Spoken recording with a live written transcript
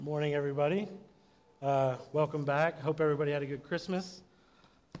Good morning, everybody. Welcome back. Hope everybody had a good Christmas.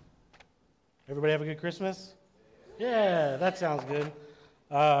 Everybody have a good Christmas? Yeah, that sounds good.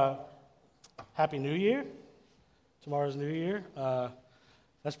 Happy New Year. Tomorrow's New Year.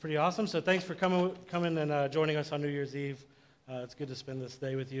 That's pretty awesome. So thanks for coming and joining us on New Year's Eve. It's good to spend this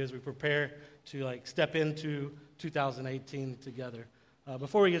day with you as we prepare to step into 2018 together.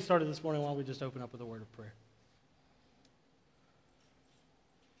 Before we get started this morning, why don't we just open up with a word of prayer?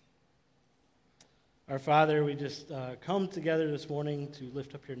 Our Father, we just come together this morning to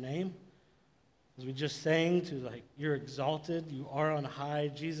lift up your name. As we just sang you're exalted, you are on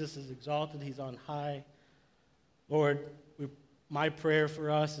high. Jesus is exalted, he's on high. Lord, my prayer for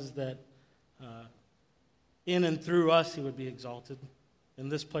us is that in and through us he would be exalted in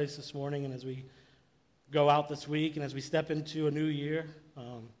this place this morning, and as we go out this week and as we step into a new year,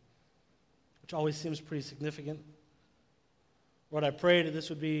 which always seems pretty significant. Lord, I pray that this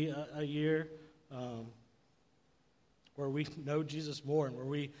would be a year where we know Jesus more and where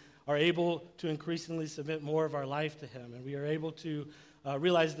we are able to increasingly submit more of our life to him, and we are able to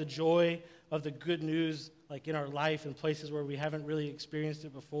realize the joy of the good news in our life in places where we haven't really experienced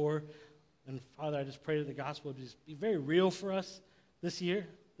it before. And Father, I just pray that the gospel would just be very real for us this year,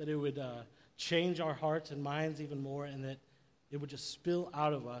 that it would change our hearts and minds even more, and that it would just spill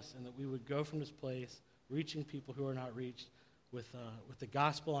out of us, and that we would go from this place reaching people who are not reached with the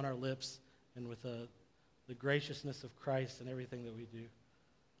gospel on our lips and with the graciousness of Christ in everything that we do.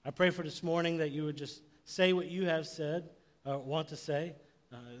 I pray for this morning that you would just say what you have said, want to say.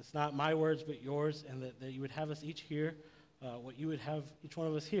 It's not my words but yours, and that you would have us each hear what you would have each one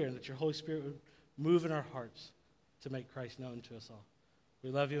of us hear, and that your Holy Spirit would move in our hearts to make Christ known to us all. We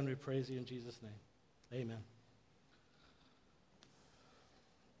love you and we praise you in Jesus' name. Amen.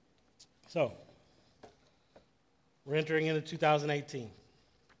 So, we're entering into 2018.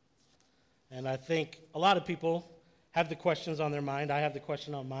 And I think a lot of people have the questions on their mind. I have the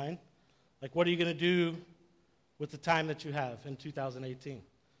question on mine. What are you going to do with the time that you have in 2018?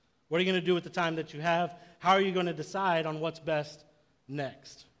 What are you going to do with the time that you have? How are you going to decide on what's best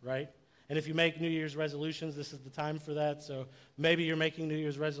next, right? And if you make New Year's resolutions, this is the time for that. So maybe you're making New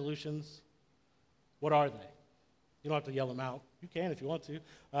Year's resolutions. What are they? You don't have to yell them out. You can if you want to.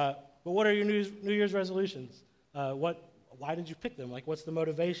 But what are your New Year's resolutions? Why did you pick them? What's the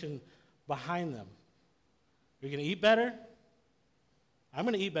motivation behind them? Are you going to eat better? I'm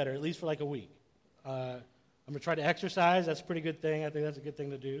going to eat better, at least for a week. I'm going to try to exercise. That's a pretty good thing. I think that's a good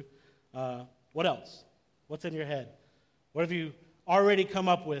thing to do. What else? What's in your head? What have you already come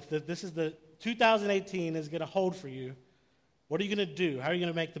up with that this is the 2018 is going to hold for you? What are you going to do? How are you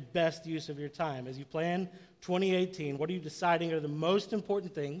going to make the best use of your time? As you plan 2018, what are you deciding are the most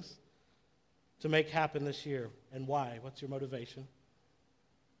important things to make happen this year, and why? What's your motivation?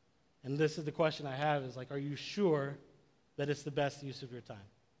 And this is the question I have is are you sure that it's the best use of your time?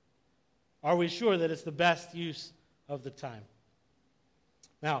 Are we sure that it's the best use of the time?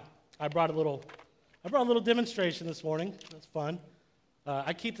 Now, I brought a little demonstration this morning. That's fun.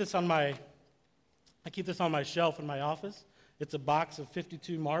 I keep this on my shelf in my office. It's a box of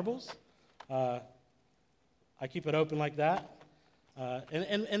 52 marbles. I keep it open like that.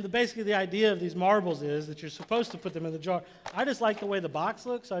 Basically the idea of these marbles is that you're supposed to put them in the jar. I just like the way the box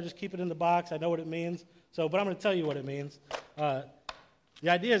looks, so I just keep it in the box. I know what it means, but I'm going to tell you what it means. The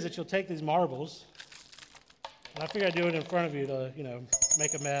idea is that you'll take these marbles, and I figure I'd do it in front of you to,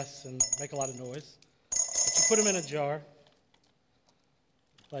 make a mess and make a lot of noise. But you put them in a jar,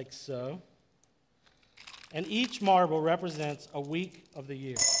 like so. And each marble represents a week of the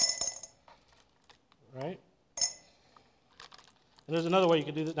year, right? And there's another way you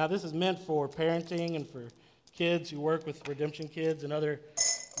can do this. Now, this is meant for parenting and for kids who work with Redemption Kids and other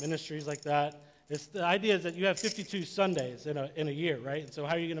ministries like that. The idea is that you have 52 Sundays in a year, right? And so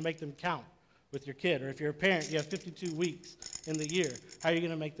how are you going to make them count with your kid? Or if you're a parent, you have 52 weeks in the year. How are you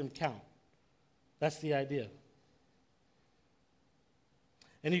going to make them count? That's the idea.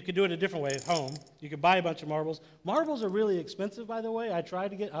 And you could do it a different way at home. You could buy a bunch of marbles. Marbles are really expensive, by the way. I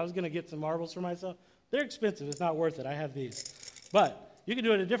was going to get some marbles for myself. They're expensive. It's not worth it. I have these. But you can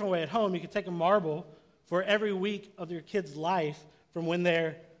do it a different way at home. You can take a marble for every week of your kid's life from when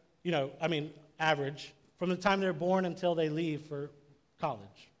they're, average, from the time they're born until they leave for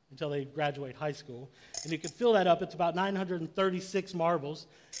college, until they graduate high school. And you can fill that up. It's about 936 marbles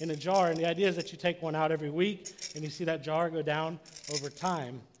in a jar. And the idea is that you take one out every week, and you see that jar go down over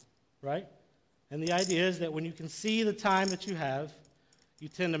time, right? And the idea is that when you can see the time that you have, you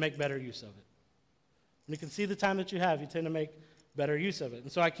tend to make better use of it. When you can see the time that you have, you tend to make better use of it.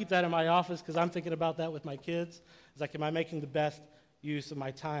 And so I keep that in my office because I'm thinking about that with my kids. It's am I making the best use of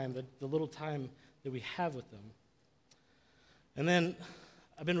my time, the little time that we have with them. And then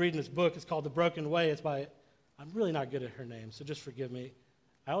I've been reading this book. It's called The Broken Way. It's by, I'm really not good at her name, so just forgive me.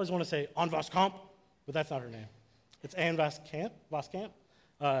 I always want to say Anne Voskamp, but that's not her name. It's Anne Voskamp.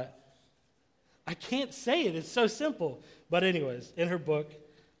 I can't say it. It's so simple. But anyways, in her book,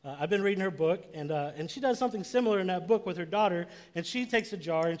 I've been reading her book, and she does something similar in that book with her daughter, and she takes a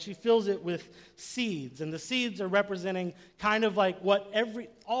jar and she fills it with seeds, and the seeds are representing kind of like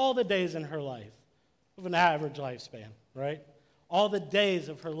all the days in her life, of an average lifespan, right? All the days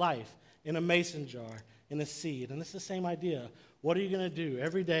of her life in a mason jar, in a seed, and it's the same idea. What are you going to do?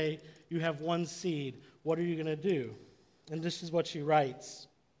 Every day you have one seed. What are you going to do? And this is what she writes.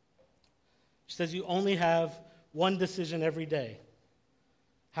 She says, you only have one decision every day.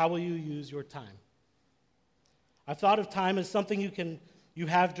 How will you use your time? I've thought of time as something you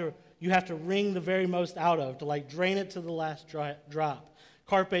have to wring the very most out of, to like drain it to the last drop.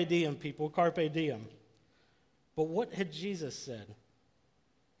 Carpe diem, people, carpe diem. But what had Jesus said?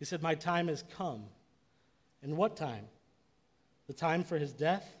 He said, my time has come. And what time? The time for his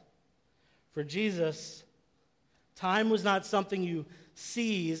death? For Jesus, time was not something you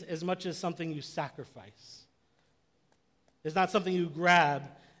seize as much as something you sacrifice. It's not something you grab,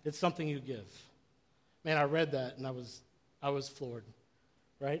 it's something you give. Man, I read that and I was floored,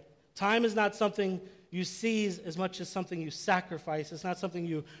 right? Time is not something you seize as much as something you sacrifice. It's not something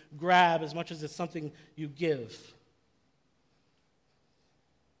you grab as much as it's something you give.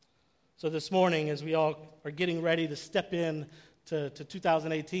 So this morning, as we all are getting ready to step in to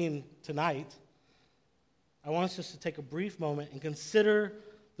 2018 tonight, I want us just to take a brief moment and consider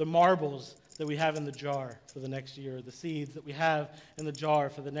the marbles that we have in the jar for the next year, the seeds that we have in the jar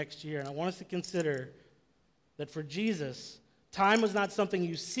for the next year. And I want us to consider that for Jesus, time was not something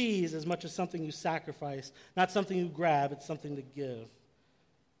you seize as much as something you sacrifice, not something you grab, it's something to give.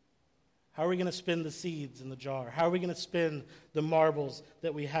 How are we going to spend the seeds in the jar? How are we going to spend the marbles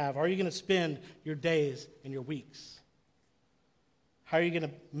that we have? How are you going to spend your days and your weeks? How are you going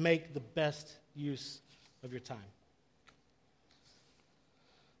to make the best use of your time?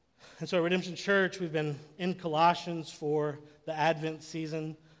 And so at Redemption Church, we've been in Colossians for the Advent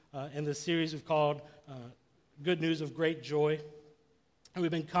season in this series we've called Good News of Great Joy. And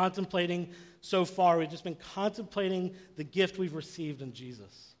we've been contemplating so far, we've just been contemplating the gift we've received in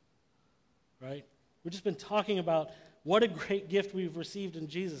Jesus. Right? We've just been talking about what a great gift we've received in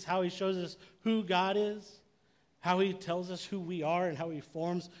Jesus, how he shows us who God is, how he tells us who we are and how he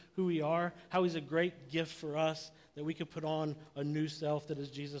forms who we are, how he's a great gift for us that we could put on a new self that is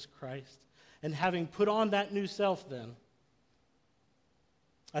Jesus Christ. And having put on that new self then,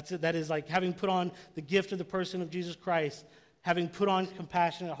 that is like having put on the gift of the person of Jesus Christ, having put on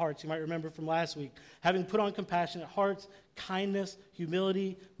compassionate hearts. You might remember from last week. Having put on compassionate hearts, kindness,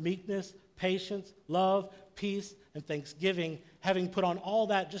 humility, meekness, patience, love, peace, and thanksgiving, having put on all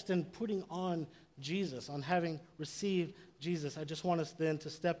that just in putting on Jesus, on having received Jesus. I just want us then to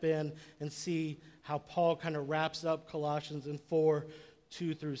step in and see how Paul kind of wraps up Colossians in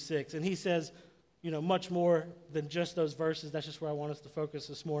 4:2-6. And he says, much more than just those verses. That's just where I want us to focus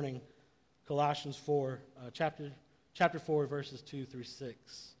this morning. Colossians 4, chapter 4, verses 2-6.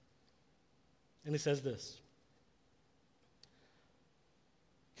 And he says this.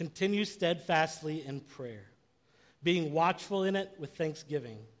 Continue steadfastly in prayer, being watchful in it with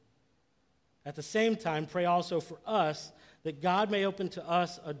thanksgiving. At the same time, pray also for us that God may open to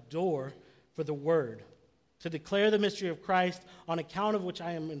us a door for the word, to declare the mystery of Christ, on account of which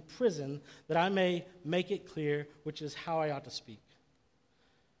I am in prison, that I may make it clear, which is how I ought to speak.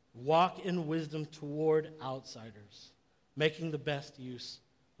 Walk in wisdom toward outsiders, making the best use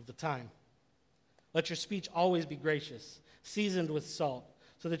of the time. Let your speech always be gracious, seasoned with salt,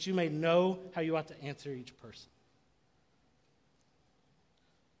 so that you may know how you ought to answer each person.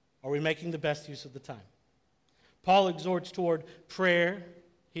 Are we making the best use of the time? Paul exhorts toward prayer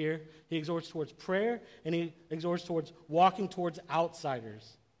here. He exhorts towards prayer, and he exhorts towards walking towards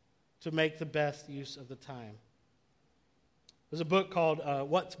outsiders to make the best use of the time. There's a book called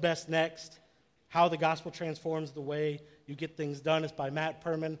What's Best Next? How the Gospel Transforms the Way You Get Things Done. It's by Matt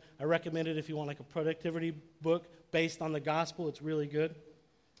Perman. I recommend it if you want like a productivity book based on the gospel. It's really good.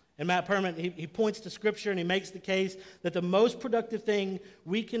 And Matt Perman, he points to Scripture and he makes the case that the most productive thing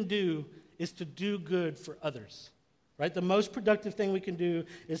we can do is to do good for others. Right? The most productive thing we can do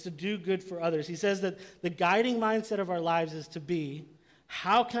is to do good for others. He says that the guiding mindset of our lives is to be,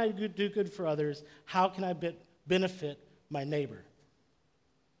 how can I do good for others? How can I benefit my neighbor?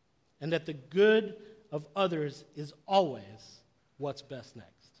 And that the good of others is always what's best next.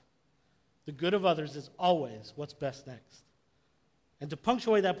 The good of others is always what's best next. And to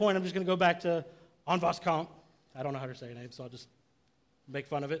punctuate that point, I'm just going to go back to Anne Voskamp. I don't know how to say her name, so I'll just make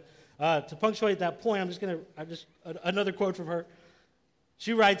fun of it. To punctuate that point, another quote from her.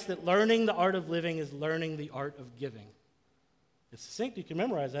 She writes that learning the art of living is learning the art of giving. It's succinct. You can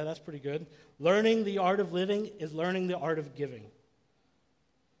memorize that. That's pretty good. Learning the art of living is learning the art of giving.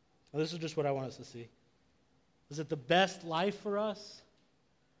 Now, this is just what I want us to see. Is that the best life for us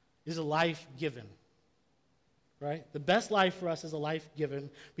is a life given. Right? The best life for us is a life given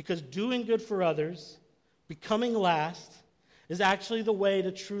because doing good for others, becoming last, is actually the way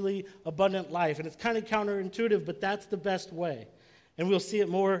to truly abundant life. And it's kind of counterintuitive, but that's the best way. And we'll see it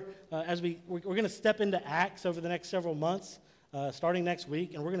more as we're going to step into Acts over the next several months, starting next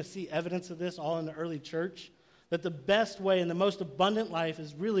week, and we're going to see evidence of this all in the early church, that the best way and the most abundant life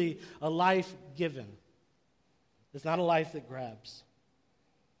is really a life given. It's not a life that grabs.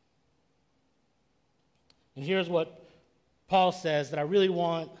 And here's what Paul says that I really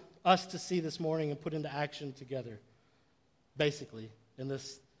want us to see this morning and put into action together, basically, in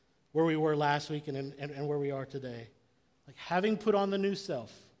this, where we were last week and where we are today. Like having put on the new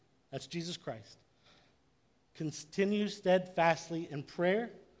self, that's Jesus Christ, continue steadfastly in prayer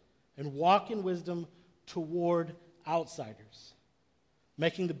and walk in wisdom toward outsiders,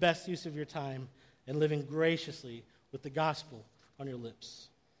 making the best use of your time and living graciously with the gospel on your lips.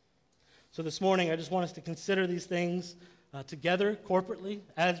 So this morning, I just want us to consider these things together, corporately,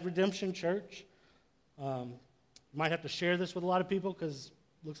 as Redemption Church. Might have to share this with a lot of people because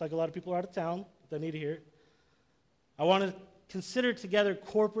it looks like a lot of people are out of town. They need to hear it. I want to consider together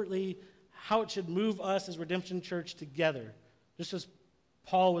corporately how it should move us as Redemption Church together. Just as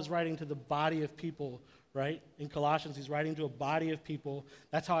Paul was writing to the body of people, right? In Colossians, he's writing to a body of people.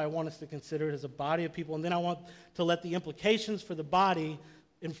 That's how I want us to consider it, as a body of people. And then I want to let the implications for the body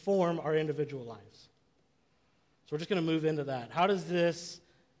inform our individual lives. So we're just going to move into that. How does it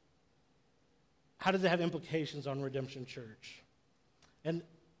have implications on Redemption Church? And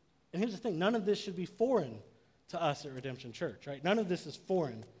here's the thing, none of this should be foreign to us at Redemption Church, right? None of this is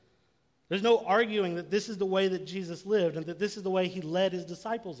foreign. There's no arguing that this is the way that Jesus lived and that this is the way he led his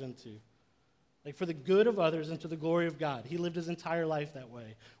disciples into. Like for the good of others and to the glory of God. He lived his entire life that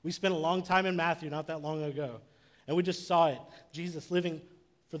way. We spent a long time in Matthew not that long ago, and we just saw it. Jesus living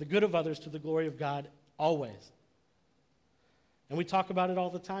for the good of others to the glory of God always. And we talk about it all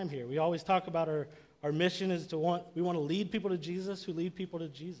the time here. We always talk about our mission is we want to lead people to Jesus who lead people to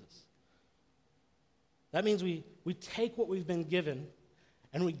Jesus. That means we take what we've been given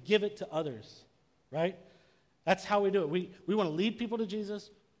and we give it to others, right? That's how we do it. We want to lead people to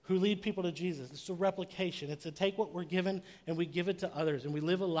Jesus who lead people to Jesus. It's a replication. It's to take what we're given and we give it to others, and we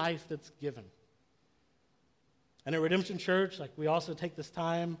live a life that's given. And at Redemption Church, like we also take this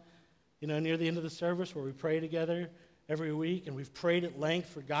time, near the end of the service where we pray together every week, and we've prayed at length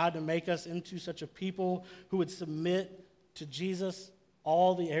for God to make us into such a people who would submit to Jesus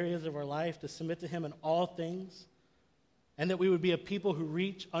all the areas of our life, to submit to him in all things, and that we would be a people who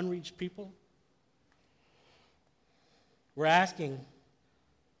reach unreached people. We're asking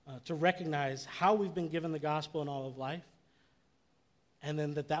to recognize how we've been given the gospel in all of life, and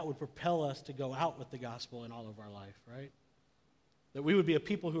then that would propel us to go out with the gospel in all of our life, right? That we would be a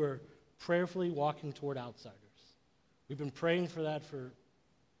people who are prayerfully walking toward outsiders. We've been praying for that for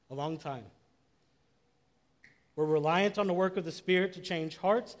a long time. We're reliant on the work of the Spirit to change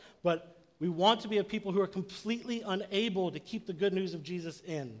hearts, but we want to be a people who are completely unable to keep the good news of Jesus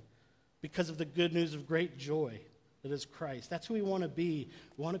in because of the good news of great joy that is Christ. That's who we want to be.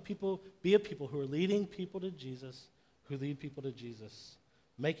 We want to be a people who are leading people to Jesus, who lead people to Jesus,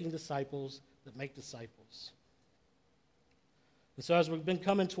 making disciples that make disciples. And so as we've been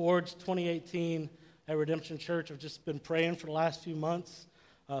coming towards 2018 at Redemption Church, I've just been praying for the last few months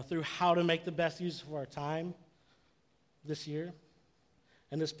through how to make the best use of our time this year.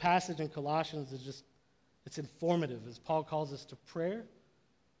 And this passage in Colossians it's informative, as Paul calls us to prayer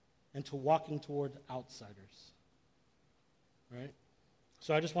and to walking toward outsiders. Right?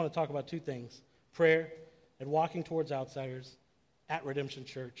 So I just want to talk about two things, prayer and walking towards outsiders at Redemption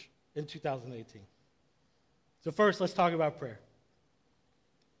Church in 2018. So first, let's talk about prayer.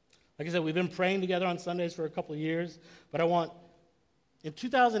 Like I said, we've been praying together on Sundays for a couple of years, but in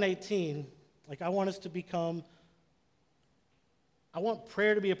 2018, I want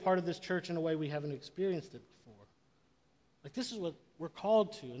prayer to be a part of this church in a way we haven't experienced it before. This is what we're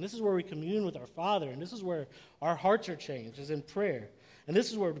called to, and this is where we commune with our Father, and this is where our hearts are changed, is in prayer. And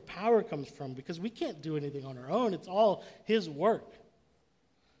this is where the power comes from, because we can't do anything on our own. It's all his work,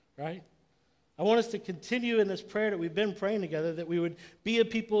 right? I want us to continue in this prayer that we've been praying together, that we would be a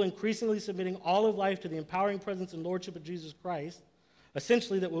people increasingly submitting all of life to the empowering presence and lordship of Jesus Christ,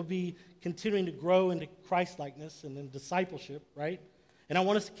 Essentially, that we'll be continuing to grow into Christ-likeness and in discipleship, right? And I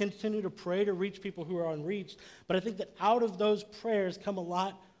want us to continue to pray to reach people who are unreached. But I think that out of those prayers come a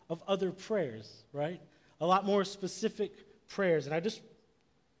lot of other prayers, right? A lot more specific prayers. And I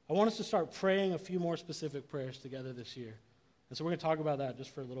want us to start praying a few more specific prayers together this year. And so we're going to talk about that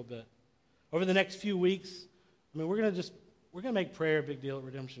just for a little bit. Over the next few weeks, we're going to make prayer a big deal at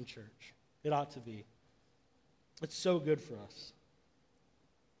Redemption Church. It ought to be. It's so good for us.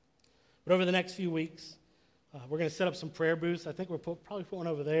 But over the next few weeks, we're going to set up some prayer booths. I think we'll probably put one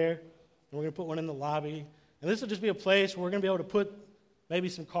over there, and we're going to put one in the lobby. And this will just be a place where we're going to be able to put maybe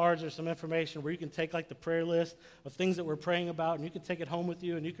some cards or some information where you can take like the prayer list of things that we're praying about, and you can take it home with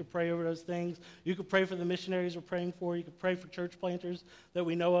you, and you can pray over those things. You could pray for the missionaries we're praying for. You could pray for church planters that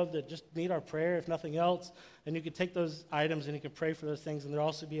we know of that just need our prayer, if nothing else. And you could take those items and you can pray for those things. And there'll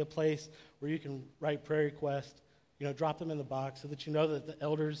also be a place where you can write prayer requests, drop them in the box so that you know that the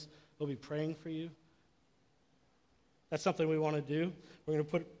elders will be praying for you. That's something we want to do. We're going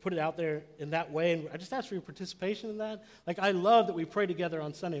to put it out there in that way, and I just ask for your participation in that. Like, I love that we pray together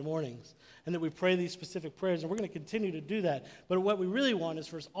on Sunday mornings and that we pray these specific prayers, and we're going to continue to do that. But what we really want is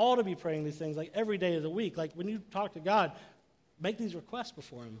for us all to be praying these things like every day of the week. Like, when you talk to God, make these requests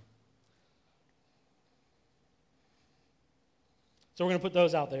before Him. So we're going to put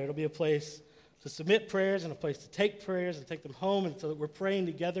those out there. It'll be a place to submit prayers and a place to take prayers and take them home, and so that we're praying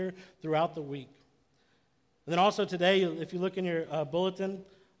together throughout the week. And then also today, if you look in your bulletin,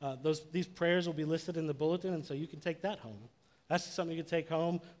 these prayers will be listed in the bulletin, and so you can take that home. That's something you can take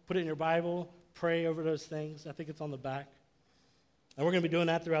home, put it in your Bible, pray over those things. I think it's on the back. And we're going to be doing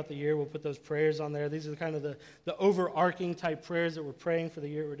that throughout the year. We'll put those prayers on there. These are kind of the overarching type prayers that we're praying for the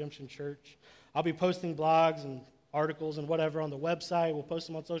year at Redemption Church. I'll be posting blogs and articles and whatever on the website. We'll post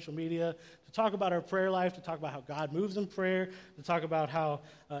them on social media to talk about our prayer life, to talk about how God moves in prayer, to talk about how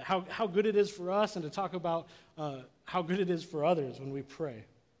good it is for us, and to talk about how good it is for others when we pray.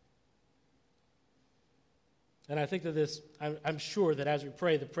 And I think that I'm sure that as we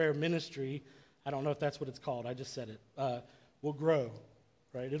pray, the prayer ministry, I don't know if that's what it's called, I just said it, will grow.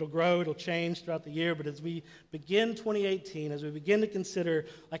 Right? It'll grow, it'll change throughout the year, but as we begin 2018, as we begin to consider,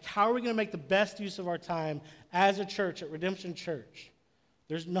 like, how are we going to make the best use of our time as a church at Redemption Church?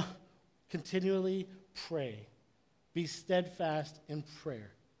 Continually pray. Be steadfast in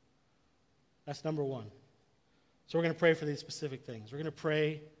prayer. That's number one. So we're going to pray for these specific things. We're going to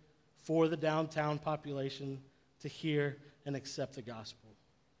pray for the downtown population to hear and accept the gospel.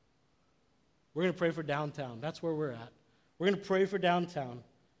 We're going to pray for downtown. That's where we're at. We're going to pray for downtown,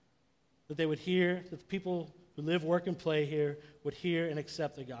 that they would hear, that the people who live, work, and play here would hear and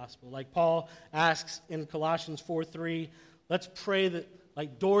accept the gospel. Like Paul asks in Colossians 4:3, let's pray that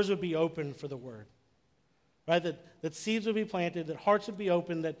like doors would be open for the word, right? That seeds would be planted, that hearts would be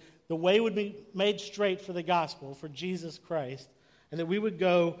open, that the way would be made straight for the gospel, for Jesus Christ, and that we would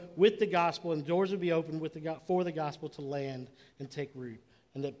go with the gospel and doors would be open for the gospel to land and take root,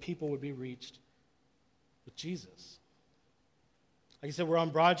 and that people would be reached with Jesus. Like I said, we're on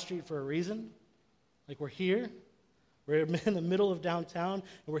Broad Street for a reason. Like, we're here. We're in the middle of downtown, and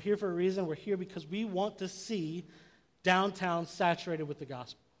we're here for a reason. We're here because we want to see downtown saturated with the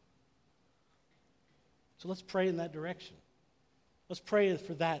gospel. So let's pray in that direction. Let's pray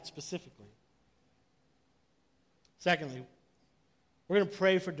for that specifically. Secondly, we're going to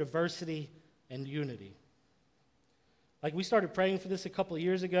pray for diversity and unity. Like, we started praying for this a couple of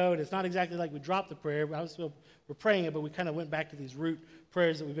years ago, and it's not exactly like we dropped the prayer. We're praying it, but we kind of went back to these root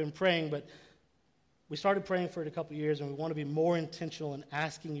prayers that we've been praying. But we started praying for it a couple of years, and we want to be more intentional in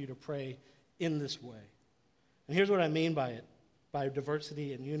asking you to pray in this way. And here's what I mean by it, by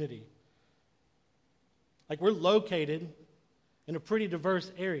diversity and unity. Like, we're located in a pretty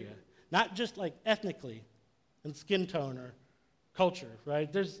diverse area, not just like ethnically and skin tone or culture,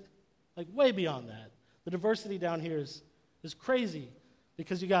 right? There's like way beyond that. The diversity down here is crazy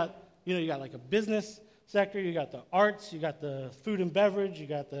because you got like a business sector, you got the arts, you got the food and beverage, you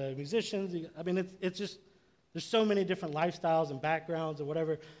got the musicians. It's just, there's so many different lifestyles and backgrounds and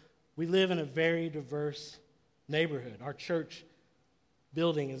whatever. We live in a very diverse neighborhood. Our church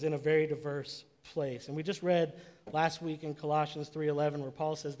building is in a very diverse place. And we just read last week in Colossians 3:11 where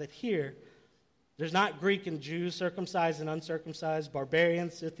Paul says that here, there's not Greek and Jew, circumcised and uncircumcised,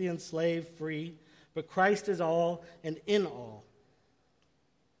 barbarian, Scythian, slave, free, but Christ is all and in all.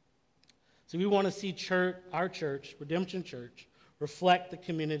 So we want to see our church, Redemption Church, reflect the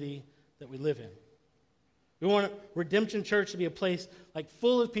community that we live in. We want Redemption Church to be a place like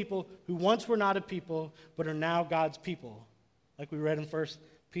full of people who once were not a people, but are now God's people, like we read in 1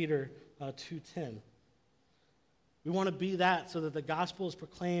 Peter 2:10. We want to be that so that the gospel is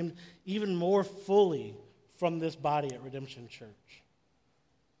proclaimed even more fully from this body at Redemption Church.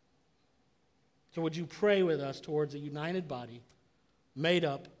 So would you pray with us towards a united body made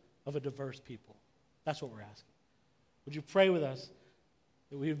up of a diverse people? That's what we're asking. Would you pray with us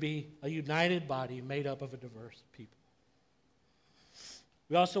that we would be a united body made up of a diverse people?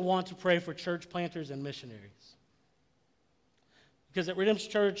 We also want to pray for church planters and missionaries. Because at Redemption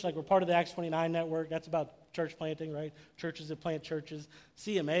Church, like we're part of the Acts 29 network, that's about church planting, right? Churches that plant churches.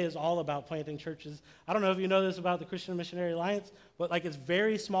 CMA is all about planting churches. I don't know if you know this about the Christian Missionary Alliance, but like it's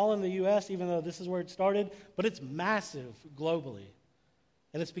very small in the U.S., even though this is where it started, but it's massive globally.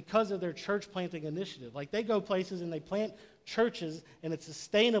 And it's because of their church planting initiative. Like they go places and they plant churches, and it's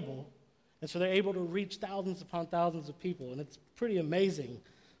sustainable, and so they're able to reach thousands upon thousands of people, and it's pretty amazing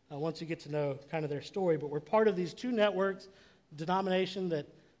once you get to know kind of their story. But we're part of these two networks, denomination that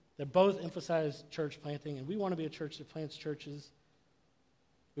both emphasize church planting, and we want to be a church that plants churches.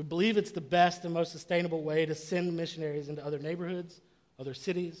 We believe it's the best and most sustainable way to send missionaries into other neighborhoods, other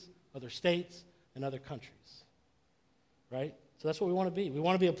cities, other states, and other countries, right? So that's what we want to be. We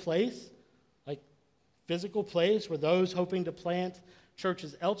want to be a place, like physical place, where those hoping to plant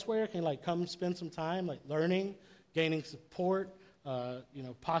churches elsewhere can like come spend some time, like learning, gaining support,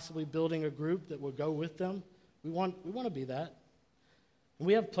 possibly building a group that will go with them. We want to be that. And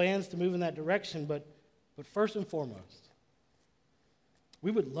we have plans to move in that direction, but first and foremost,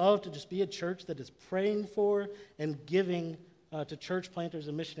 we would love to just be a church that is praying for and giving to church planters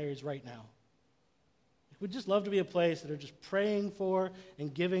and missionaries right now. We'd just love to be a place that are just praying for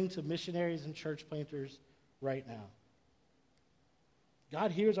and giving to missionaries and church planters right now. God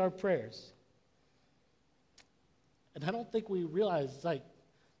hears our prayers. And I don't think we realize like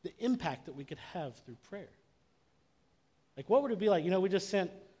the impact that we could have through prayer. Like, what would it be like? We just sent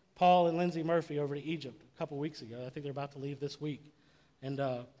Paul and Lindsay Murphy over to Egypt a couple weeks ago. I think they're about to leave this week. And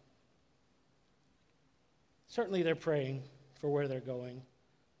certainly they're praying for where they're going.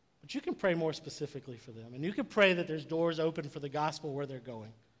 But you can pray more specifically for them. And you can pray that there's doors open for the gospel where they're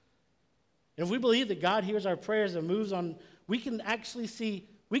going. And if we believe that God hears our prayers and moves on, we can actually see,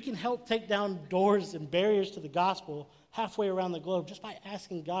 we can help take down doors and barriers to the gospel halfway around the globe just by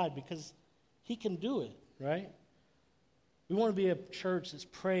asking God, because he can do it, right? We want to be a church that's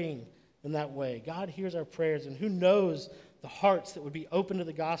praying in that way. God hears our prayers, and who knows the hearts that would be open to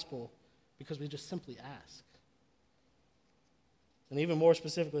the gospel because we just simply ask. And even more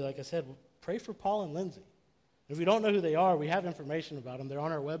specifically, like I said, pray for Paul and Lindsay. If you don't know who they are, we have information about them. They're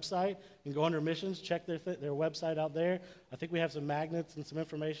on our website. You can go under missions, check their website out there. I think we have some magnets and some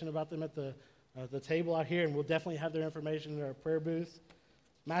information about them at the table out here, and we'll definitely have their information in our prayer booth.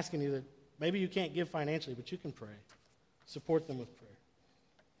 I'm asking you that maybe you can't give financially, but you can pray. Support them with prayer.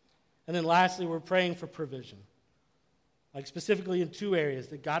 And then lastly, we're praying for provision. Like specifically in two areas,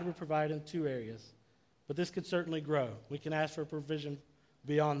 that God would provide in two areas. But this could certainly grow. We can ask for provision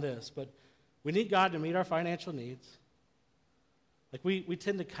beyond this. But we need God to meet our financial needs. Like we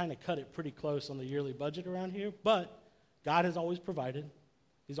tend to kind of cut it pretty close on the yearly budget around here. But God has always provided.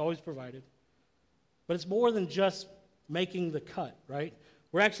 He's always provided. But it's more than just making the cut, right?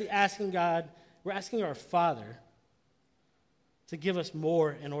 We're actually asking God, we're asking our Father to give us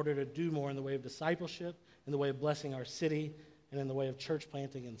more in order to do more in the way of discipleship, in the way of blessing our city, and in the way of church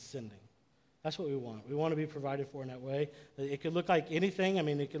planting and sending. That's what we want. We want to be provided for in that way. It could look like anything. I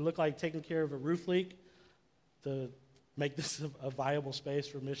mean, it could look like taking care of a roof leak to make this a viable space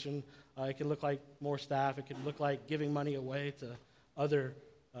for mission. It could look like more staff. It could look like giving money away to other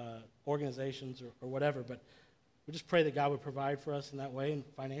organizations or whatever. But we just pray that God would provide for us in that way and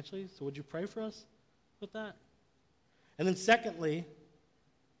financially. So would you pray for us with that? And then secondly,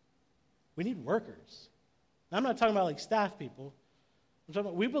 we need workers. Now, I'm not talking about like staff people. I'm talking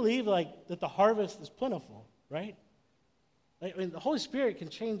about, we believe like that the harvest is plentiful, right? I mean, the Holy Spirit can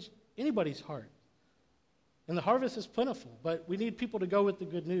change anybody's heart. And the harvest is plentiful, but we need people to go with the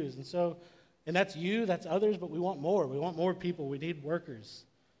good news. And that's you, that's others, but we want more. We want more people. We need workers.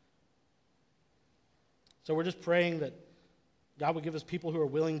 So we're just praying that God would give us people who are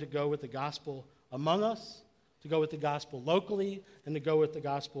willing to go with the gospel among us, to go with the gospel locally, and to go with the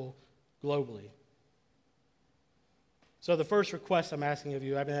gospel globally. So the first request I'm asking of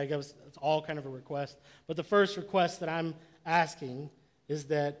you, I mean, I guess it's all kind of a request, but the first request that I'm asking is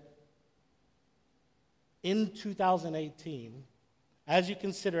that in 2018, as you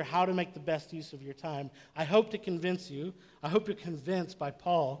consider how to make the best use of your time, I hope to convince you, I hope you're convinced by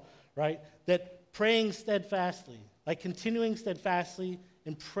Paul, right, that praying steadfastly, like continuing steadfastly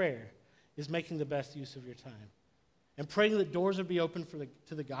in prayer, is making the best use of your time. And praying that doors would be open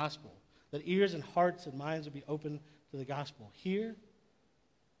to the gospel, that ears and hearts and minds would be open to the gospel here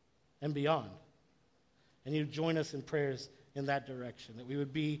and beyond. And you join us in prayers in that direction, that we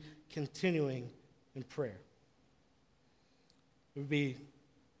would be continuing in prayer. It would be,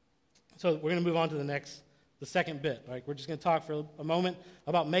 so we're going to move on to the second bit. Right? We're just going to talk for a moment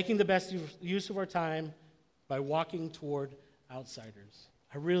about making the best use of our time by walking toward outsiders.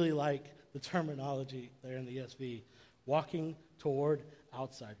 I really like the terminology there in the ESV, walking toward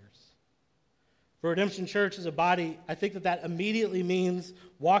outsiders. For Redemption Church as a body, I think that immediately means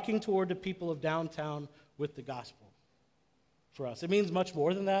walking toward the people of downtown with the gospel for us. It means much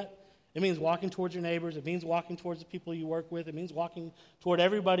more than that. It means walking towards your neighbors. It means walking towards the people you work with. It means walking toward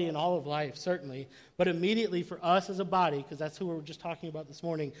everybody in all of life, certainly. But immediately for us as a body, because that's who we were just talking about this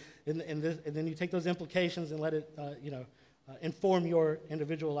morning, and then you take those implications and let it inform your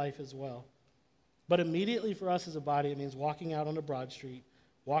individual life as well. But immediately for us as a body, it means walking out on a Broad Street,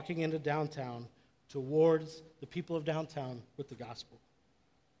 walking into downtown towards the people of downtown with the gospel.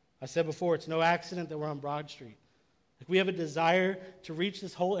 I said before, it's no accident that we're on Broad Street. We have a desire to reach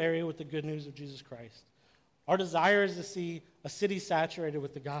this whole area with the good news of Jesus Christ. Our desire is to see a city saturated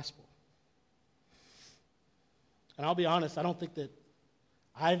with the gospel. And I'll be honest, I don't think that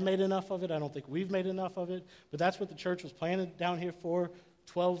I've made enough of it. I don't think we've made enough of it. But that's what the church was planted down here for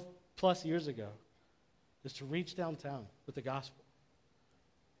 12 plus years ago, is to reach downtown with the gospel.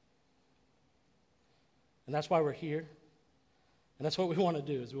 And that's why we're here. And that's what we want to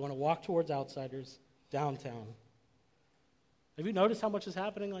do, is we want to walk towards outsiders downtown. Have you noticed how much is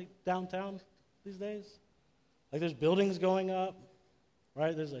happening like downtown these days? Like there's buildings going up,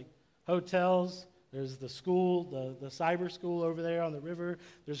 right? There's like hotels. There's the school, the cyber school over there on the river.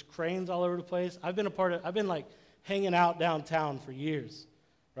 There's cranes all over the place. I've been like hanging out downtown for years,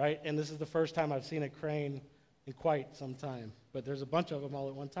 right? And this is the first time I've seen a crane in quite some time. But there's a bunch of them all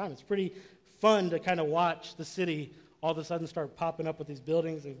at one time. It's pretty fun to kind of watch the city all of a sudden start popping up with these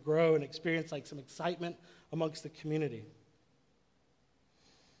buildings and grow and experience like some excitement amongst the community.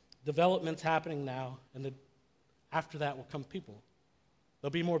 Development's happening now, and after that will come people. There'll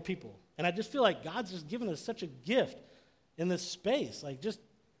be more people. And I just feel like God's just given us such a gift in this space. Like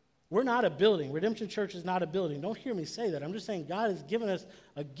we're not a building. Redemption Church is not a building. Don't hear me say that. I'm just saying God has given us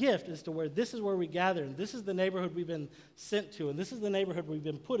a gift as to where this is where we gather, and this is the neighborhood we've been sent to, and this is the neighborhood we've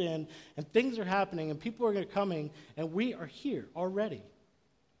been put in, and things are happening, and people are coming, and we are here already,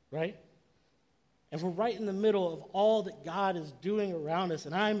 right? And we're right in the middle of all that God is doing around us,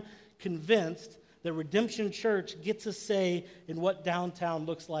 and I'm convinced that Redemption Church gets a say in what downtown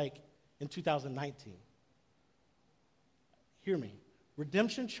looks like in 2019. Hear me.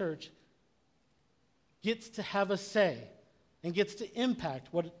 Redemption Church gets to have a say and gets to impact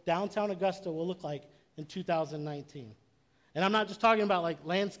what downtown Augusta will look like in 2019. And I'm not just talking about like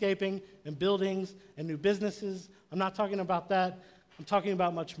landscaping and buildings and new businesses. I'm not talking about that. I'm talking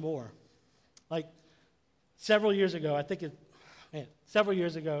about much more. Like several years ago,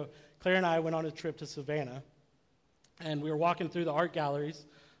 Claire and I went on a trip to Savannah, and we were walking through the art galleries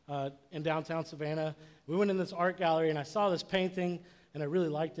in downtown Savannah. We went in this art gallery, and I saw this painting, and I really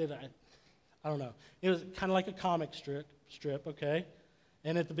liked it. I don't know. It was kind of like a comic strip, okay?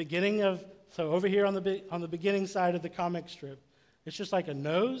 And at the beginning so over here on the beginning side of the comic strip, it's just like a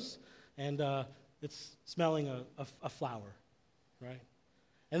nose, and it's smelling a flower, right?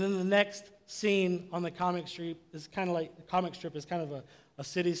 And then the next scene on the comic strip is kind of a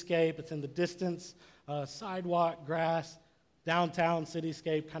cityscape. It's in the distance, sidewalk, grass, downtown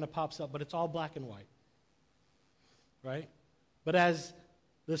cityscape kind of pops up, but it's all black and white, right? But as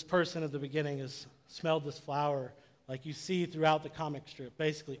this person at the beginning has smelled this flower, like you see throughout the comic strip,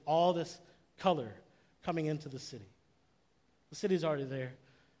 basically all this color coming into the city. The city's already there,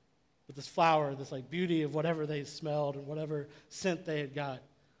 but this flower, this like beauty of whatever they smelled and whatever scent they had got,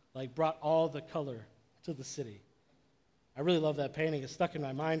 like brought all the color to the city. I really love that painting. It's stuck in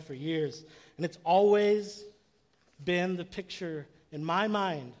my mind for years, and it's always been the picture in my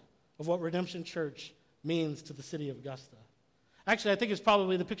mind of what Redemption Church means to the city of Augusta. Actually, I think it's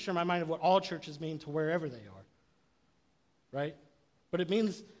probably the picture in my mind of what all churches mean to wherever they are, right? But it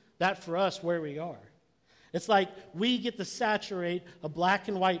means that for us where we are. It's like we get to saturate a black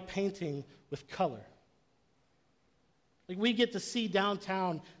and white painting with color. Like we get to see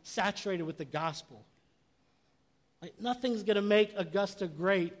downtown saturated with the gospel. Like nothing's going to make Augusta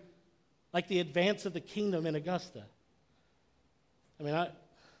great like the advance of the kingdom in Augusta. I mean,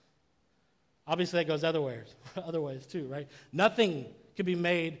 obviously that goes other ways too, right? Nothing can be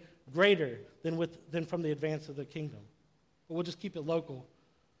made greater than from the advance of the kingdom. But we'll just keep it local.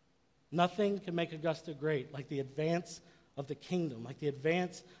 Nothing can make Augusta great like the advance of the kingdom, like the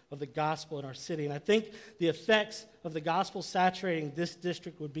advance of the gospel in our city. And I think the effects of the gospel saturating this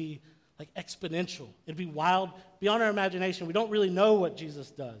district would be like exponential. It'd be wild, beyond our imagination. We don't really know what Jesus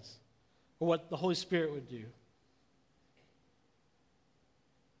does or what the Holy Spirit would do.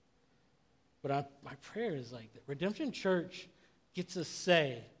 But my prayer is like that Redemption Church gets a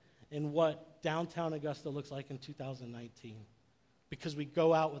say in what downtown Augusta looks like in 2019, because we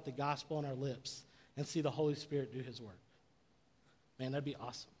go out with the gospel on our lips and see the Holy Spirit do his work. Man, that'd be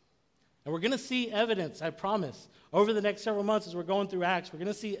awesome. And we're going to see evidence, I promise, over the next several months as we're going through Acts. We're going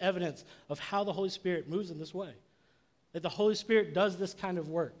to see evidence of how the Holy Spirit moves in this way, that the Holy Spirit does this kind of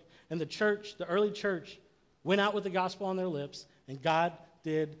work. And the church, the early church, went out with the gospel on their lips, and God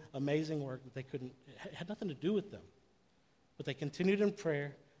did amazing work that it had nothing to do with them. But they continued in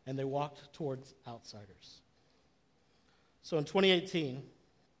prayer, and they walked towards outsiders. So in 2018,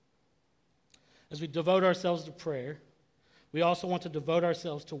 as we devote ourselves to prayer, we also want to devote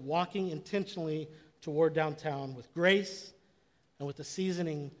ourselves to walking intentionally toward downtown with grace and with the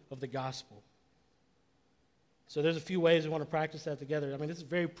seasoning of the gospel. So there's a few ways we want to practice that together. I mean, this is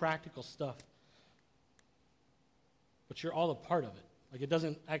very practical stuff. But you're all a part of it. Like, it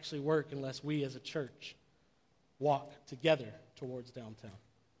doesn't actually work unless we as a church walk together towards downtown.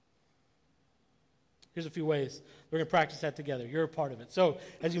 Here's a few ways we're going to practice that together. You're a part of it. So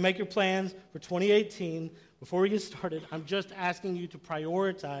as you make your plans for 2018, before we get started, I'm just asking you to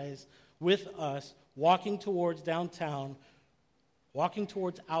prioritize with us walking towards downtown, walking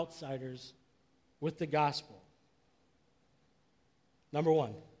towards outsiders with the gospel. Number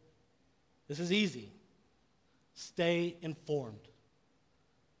one, this is easy. Stay informed.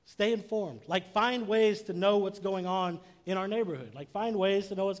 Stay informed. Like, find ways to know what's going on in our neighborhood. Like, find ways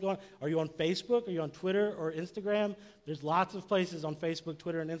to know what's going on. Are you on Facebook? Are you on Twitter or Instagram? There's lots of places on Facebook,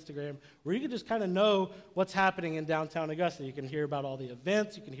 Twitter, and Instagram where you can just kind of know what's happening in downtown Augusta. You can hear about all the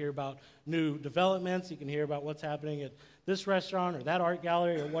events. You can hear about new developments. You can hear about what's happening at this restaurant or that art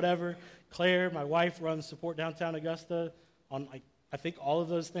gallery or whatever. Claire, my wife, runs Support Downtown Augusta on, I think, all of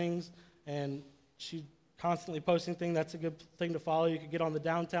those things. And she constantly posting things. That's a good thing to follow. You can get on the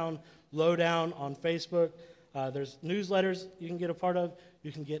Downtown Lowdown on Facebook. There's newsletters you can get a part of.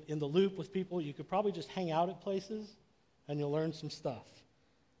 You can get in the loop with people. You could probably just hang out at places, and you'll learn some stuff.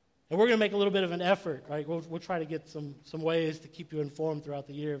 And we're going to make a little bit of an effort, right? We'll try to get some ways to keep you informed throughout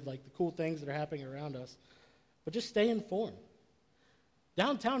the year of like the cool things that are happening around us. But just stay informed.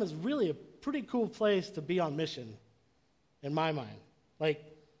 Downtown is really a pretty cool place to be on mission, in my mind. Like,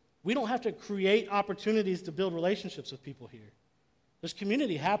 we don't have to create opportunities to build relationships with people here. There's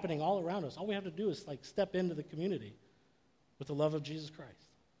community happening all around us. All we have to do is like step into the community with the love of Jesus Christ.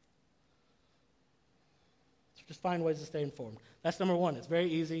 So just find ways to stay informed. That's number one. It's very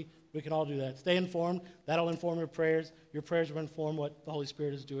easy. We can all do that. Stay informed. That'll inform your prayers. Your prayers will inform what the Holy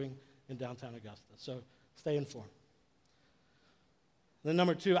Spirit is doing in downtown Augusta. So stay informed. And then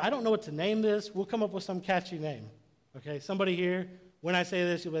number two, I don't know what to name this. We'll come up with some catchy name. Okay, somebody here, when I say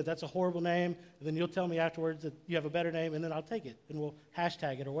this, you'll be like, that's a horrible name, and then you'll tell me afterwards that you have a better name, and then I'll take it, and we'll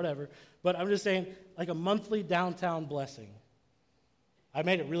hashtag it or whatever. But I'm just saying, like a monthly downtown blessing. I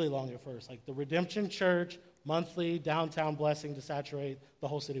made it really long at first, like the Redemption Church monthly downtown blessing to saturate the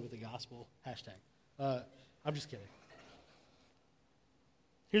whole city with the gospel, hashtag. I'm just kidding.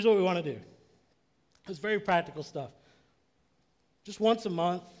 Here's what we want to do. It's very practical stuff. Just once a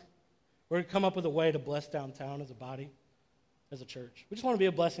month, we're going to come up with a way to bless downtown as a body, as a church. We just want to be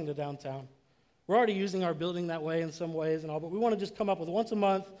a blessing to downtown. We're already using our building that way in some ways and all, but we want to just come up with once a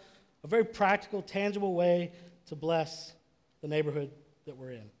month a very practical, tangible way to bless the neighborhood that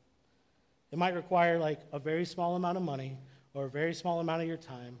we're in. It might require like a very small amount of money or a very small amount of your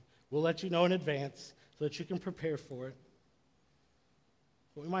time. We'll let you know in advance so that you can prepare for it.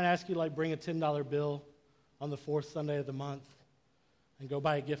 But we might ask you to like bring a $10 bill on the fourth Sunday of the month and go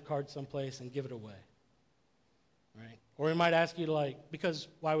buy a gift card someplace and give it away, right? Or we might ask you to because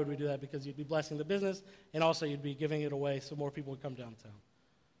why would we do that? Because you'd be blessing the business, and also you'd be giving it away so more people would come downtown.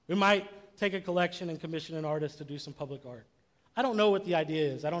 We might take a collection and commission an artist to do some public art. I don't know what the idea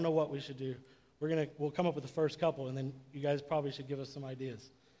is. I don't know what we should do. We'll come up with the first couple, and then you guys probably should give us some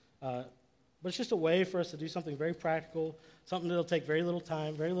ideas. But it's just a way for us to do something very practical, something that'll take very little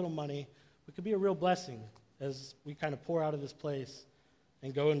time, very little money. It could be a real blessing as we kind of pour out of this place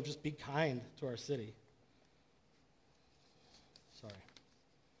and go and just be kind to our city. Sorry.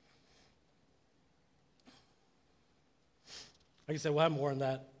 Like I said, we'll have more on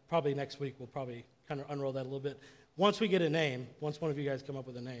that. Probably next week we'll probably kind of unroll that a little bit. Once we get a name, once one of you guys come up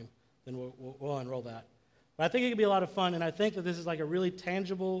with a name, then we'll unroll that. But I think it could be a lot of fun, and I think that this is like a really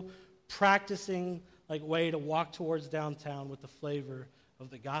tangible, practicing, way to walk towards downtown with the flavor of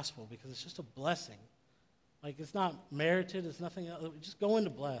the gospel, because it's just a blessing. Like, it's not merited, it's nothing else. Just go in to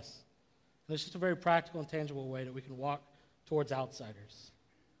bless. And it's just a very practical and tangible way that we can walk towards outsiders.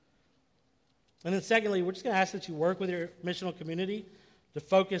 And then secondly, we're just going to ask that you work with your missional community to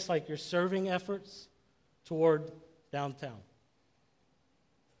focus your serving efforts toward downtown.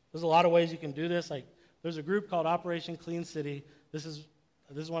 There's a lot of ways you can do this. There's a group called Operation Clean City. This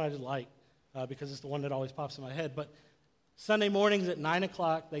is one I just like because it's the one that always pops in my head. But Sunday mornings at 9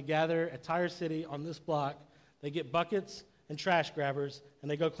 o'clock, they gather at Tire City on this block. They get buckets and trash grabbers,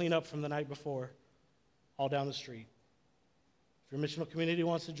 and they go clean up from the night before all down the street. If your missional community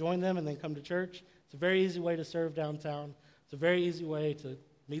wants to join them and then come to church, it's a very easy way to serve downtown. It's a very easy way to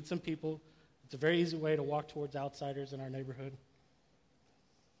meet some people. It's a very easy way to walk towards outsiders in our neighborhood.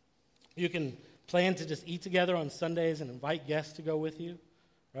 You can plan to just eat together on Sundays and invite guests to go with you,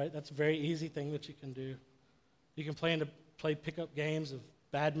 right? That's a very easy thing that you can do. You can plan to play pickup games of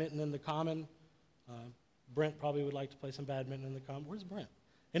badminton in the common. Brent probably would like to play some badminton in the common. Where's Brent?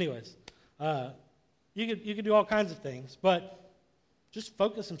 Anyways, you could do all kinds of things, but just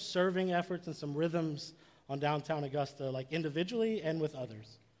focus some serving efforts and some rhythms on downtown Augusta, individually and with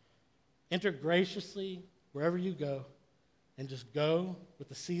others. Enter graciously wherever you go, and just go with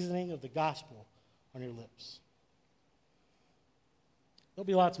the seasoning of the gospel on your lips. There'll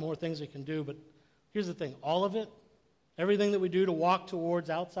be lots more things we can do, but here's the thing. All of it, everything that we do to walk towards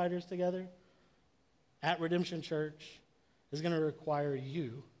outsiders together at Redemption Church is going to require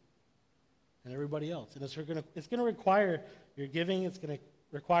you and everybody else. And it's going to require your giving. It's going to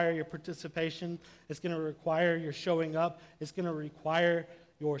require your participation. It's going to require your showing up. It's going to require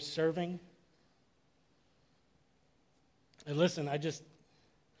your serving. And listen, I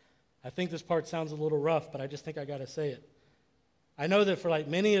think this part sounds a little rough, but I just think I got to say it. I know that for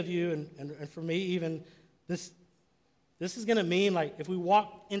many of you, and for me even, this is going to mean if we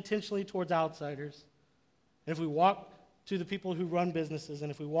walk intentionally towards outsiders, and if we walk to the people who run businesses,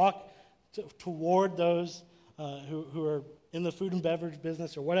 and if we walk toward those who are in the food and beverage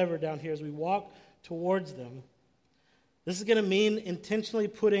business or whatever down here, as we walk towards them, this is going to mean intentionally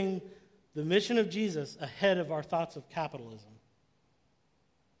putting the mission of Jesus ahead of our thoughts of capitalism.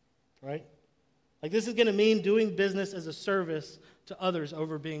 Right? This is going to mean doing business as a service to others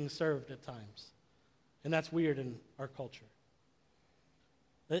over being served at times. And that's weird in our culture.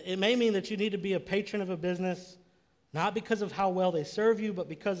 It may mean that you need to be a patron of a business, not because of how well they serve you, but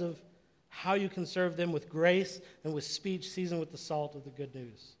because of how you can serve them with grace and with speech seasoned with the salt of the good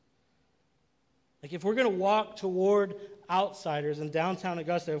news. If we're going to walk toward outsiders in downtown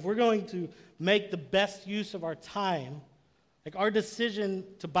Augusta, if we're going to make the best use of our time, our decision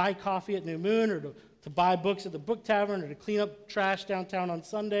to buy coffee at New Moon, or to buy books at the Book Tavern, or to clean up trash downtown on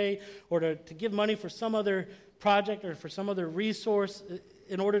Sunday, or to give money for some other project or for some other resource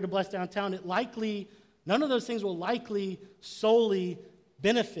in order to bless downtown, none of those things will likely solely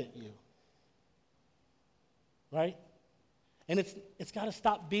benefit you. Right? And it's got to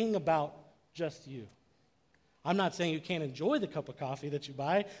stop being about just you. I'm not saying you can't enjoy the cup of coffee that you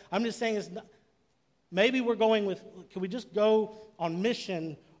buy. I'm just saying maybe we're going with, can we just go on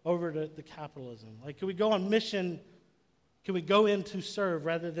mission over to the capitalism? Can we go on mission? Can we go in to serve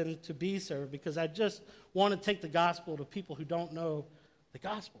rather than to be served? Because I just want to take the gospel to people who don't know the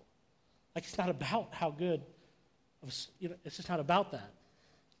gospel. It's not about how good, it's just not about that.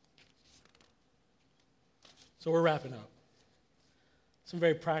 So we're wrapping up. Some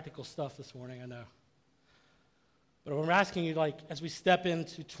very practical stuff this morning, I know. But I'm asking you, as we step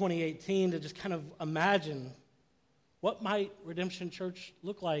into 2018, to just kind of imagine what might Redemption Church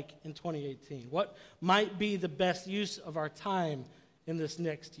look like in 2018? What might be the best use of our time in this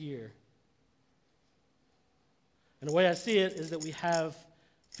next year? And the way I see it is that we have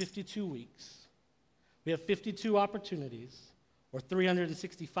 52 weeks. We have 52 opportunities, or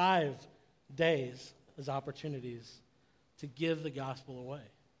 365 days as opportunities to give the gospel away.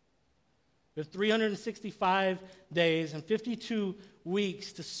 We have 365 days and 52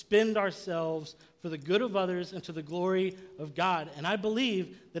 weeks to spend ourselves for the good of others and to the glory of God. And I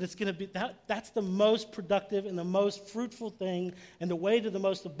believe that it's going to be that's the most productive and the most fruitful thing and the way to the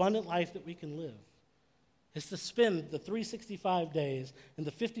most abundant life that we can live. Is to spend the 365 days and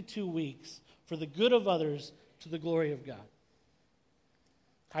the 52 weeks for the good of others to the glory of God.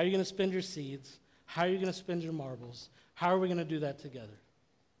 How are you going to spend your seeds? How are you going to spend your marbles? How are we going to do that together?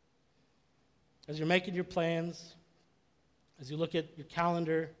 As you're making your plans, as you look at your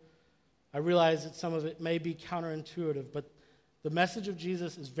calendar, I realize that some of it may be counterintuitive, but the message of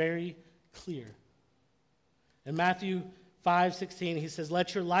Jesus is very clear. In Matthew 5:16, he says,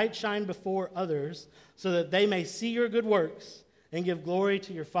 "Let your light shine before others so that they may see your good works and give glory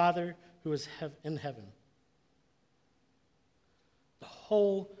to your Father who is in heaven." The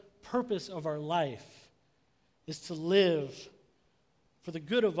whole purpose of our life is to live for the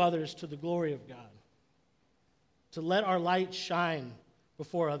good of others to the glory of God. To let our light shine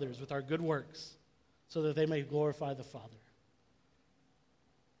before others with our good works so that they may glorify the Father.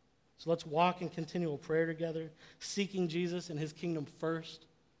 So let's walk in continual prayer together, seeking Jesus and his kingdom first.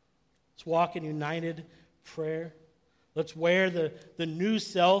 Let's walk in united prayer. Let's wear the new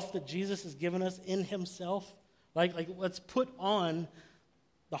self that Jesus has given us in himself. Like let's put on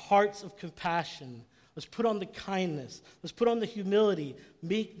the hearts of compassion. Let's put on the kindness. Let's put on the humility,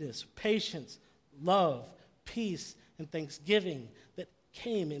 meekness, patience, love, peace, and thanksgiving that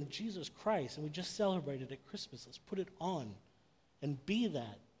came in Jesus Christ. And we just celebrated at Christmas. Let's put it on and be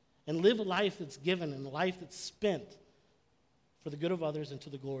that. And live a life that's given and a life that's spent for the good of others and to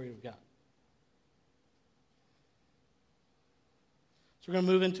the glory of God. So we're going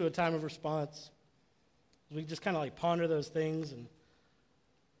to move into a time of response. We just kind of like ponder those things and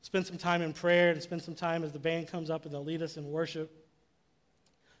spend some time in prayer and spend some time as the band comes up and they'll lead us in worship.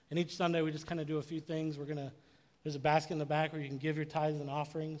 And each Sunday we just kind of do a few things. There's a basket in the back where you can give your tithes and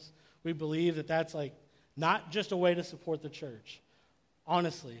offerings. We believe that that's like not just a way to support the church.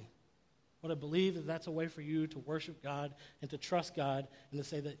 Honestly, what I believe is that's a way for you to worship God and to trust God and to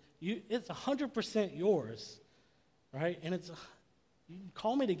say that it's 100% yours, right? And you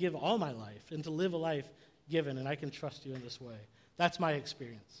call me to give all my life and to live a life given, and I can trust you in this way. That's my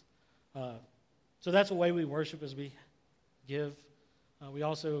experience. So that's a way we worship as we give. We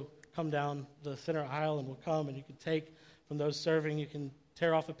also come down the center aisle and we'll come and you can take from those serving, you can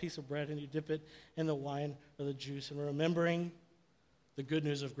tear off a piece of bread and you dip it in the wine or the juice. And we're remembering the good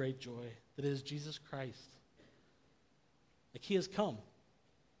news of great joy that is Jesus Christ. Like he has come.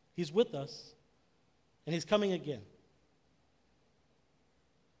 He's with us and he's coming again.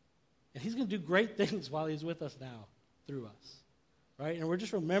 And he's going to do great things while he's with us now through us. Right? And we're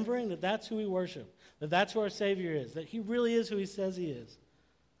just remembering that that's who we worship, that that's who our Savior is, that he really is who he says he is.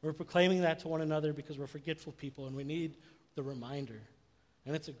 We're proclaiming that to one another because we're forgetful people and we need the reminder.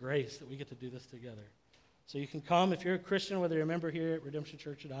 And it's a grace that we get to do this together. So you can come, if you're a Christian, whether you're a member here at Redemption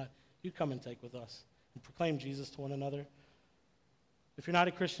Church or not, you come and take with us and proclaim Jesus to one another. If you're not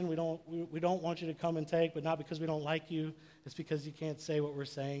a Christian, we don't want you to come and take, but not because we don't like you. It's because you can't say what we're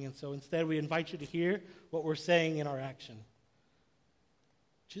saying. And so instead we invite you to hear what we're saying in our action.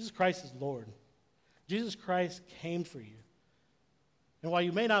 Jesus Christ is Lord. Jesus Christ came for you. And while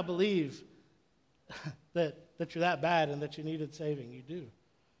you may not believe that you're that bad and that you needed saving, you do.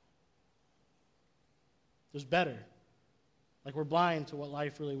 There's better. Like we're blind to what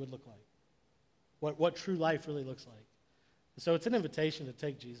life really would look like. What true life really looks like. And so it's an invitation to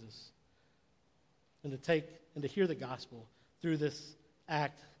take Jesus and to hear the gospel through this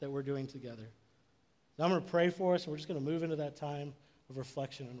act that we're doing together. So I'm going to pray for us, and we're just going to move into that time of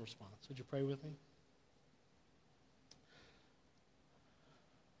reflection and response. Would you pray with me?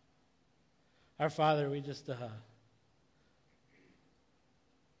 Our Father, we just, man,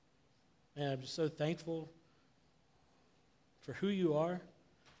 I'm just so thankful for who you are.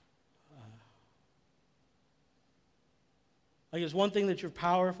 Like it's one thing that you're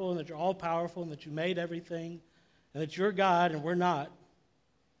powerful and that you're all powerful and that you made everything and that you're God and we're not.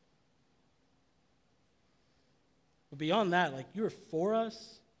 But beyond that, like you're for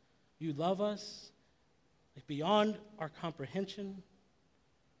us, you love us, like beyond our comprehension.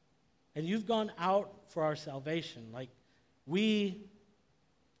 And you've gone out for our salvation. Like we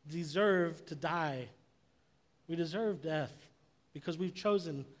deserve to die. We deserve death because we've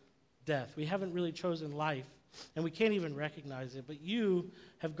chosen death. We haven't really chosen life. And we can't even recognize it. But you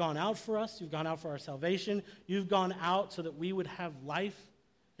have gone out for us. You've gone out for our salvation. You've gone out so that we would have life.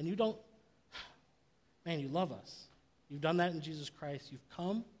 And you don't, man, you love us. You've done that in Jesus Christ. You've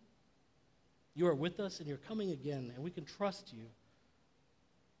come. You are with us and you're coming again. And we can trust you.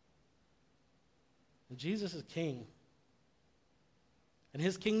 And Jesus is King. And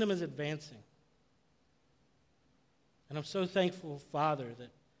his kingdom is advancing. And I'm so thankful, Father,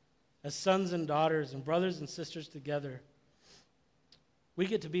 that as sons and daughters and brothers and sisters together, we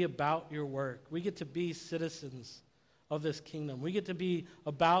get to be about your work. We get to be citizens of this kingdom. We get to be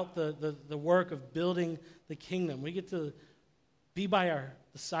about the work of building the kingdom. We get to be by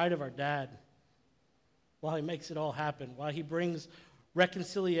the side of our dad while he makes it all happen, while he brings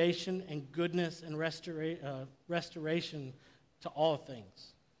reconciliation and goodness and restoration to all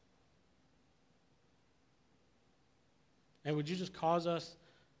things. And would you just cause us,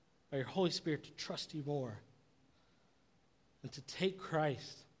 by your Holy Spirit, to trust you more? and to take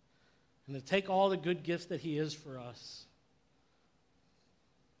Christ and to take all the good gifts that he is for us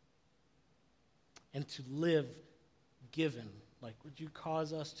and to live given. Like, would you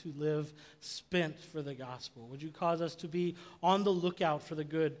cause us to live spent for the gospel? Would you cause us to be on the lookout for the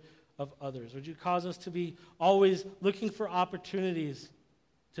good of others? Would you cause us to be always looking for opportunities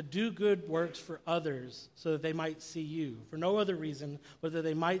to do good works for others so that they might see you, for no other reason, but that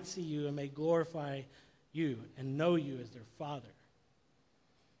they might see you and may glorify you and know you as their Father?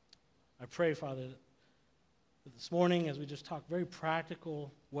 I pray, Father, that this morning, as we just talk very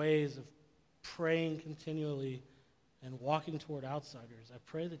practical ways of praying continually and walking toward outsiders, I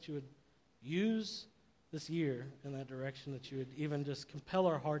pray that you would use this year in that direction, that you would even just compel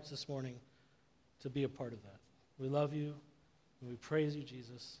our hearts this morning to be a part of that. We love you, and we praise you,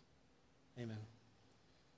 Jesus. Amen.